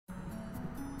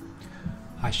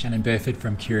Hi, Shannon Burford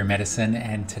from Cura Medicine,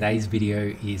 and today's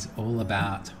video is all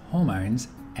about hormones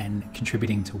and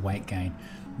contributing to weight gain.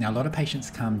 Now, a lot of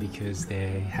patients come because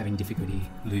they're having difficulty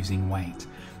losing weight.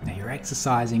 Now, you're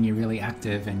exercising, you're really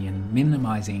active, and you're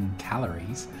minimizing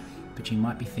calories, but you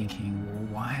might be thinking,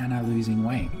 well, why aren't I losing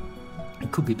weight?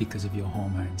 It could be because of your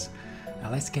hormones. Now,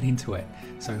 let's get into it.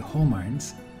 So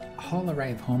hormones, a whole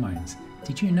array of hormones.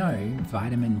 Did you know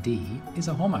vitamin D is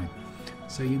a hormone?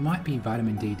 So you might be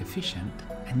vitamin D deficient,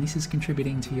 and this is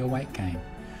contributing to your weight gain.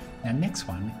 Now, next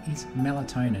one is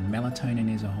melatonin.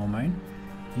 Melatonin is a hormone.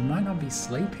 You might not be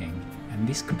sleeping, and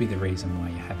this could be the reason why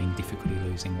you're having difficulty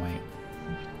losing weight.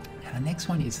 Now, the next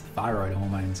one is thyroid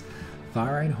hormones.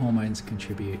 Thyroid hormones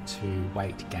contribute to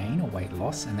weight gain or weight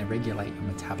loss, and they regulate your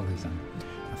metabolism.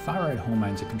 Now, thyroid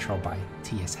hormones are controlled by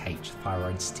TSH,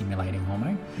 thyroid stimulating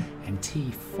hormone, and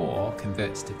T4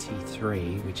 converts to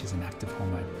T3, which is an active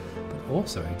hormone. But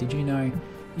also, did you know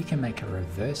you can make a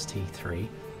reverse T3,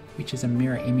 which is a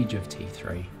mirror image of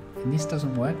T3, and this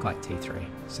doesn't work like T3,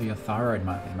 so your thyroid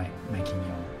might be making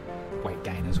your weight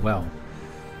gain as well.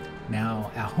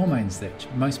 Now, our hormones that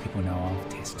most people know of,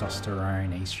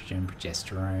 testosterone, estrogen,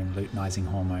 progesterone, luteinizing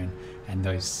hormone, and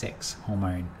those sex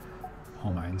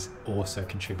hormones also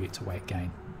contribute to weight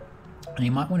gain. And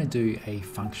you might want to do a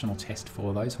functional test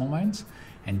for those hormones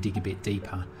and dig a bit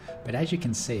deeper. But as you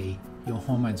can see, your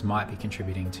hormones might be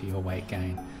contributing to your weight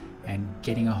gain, and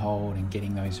getting a hold and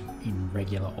getting those in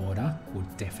regular order will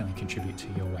definitely contribute to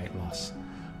your weight loss.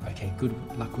 Okay, good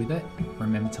luck with it.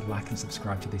 Remember to like and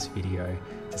subscribe to this video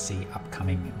to see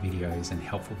upcoming videos and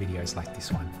helpful videos like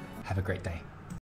this one. Have a great day.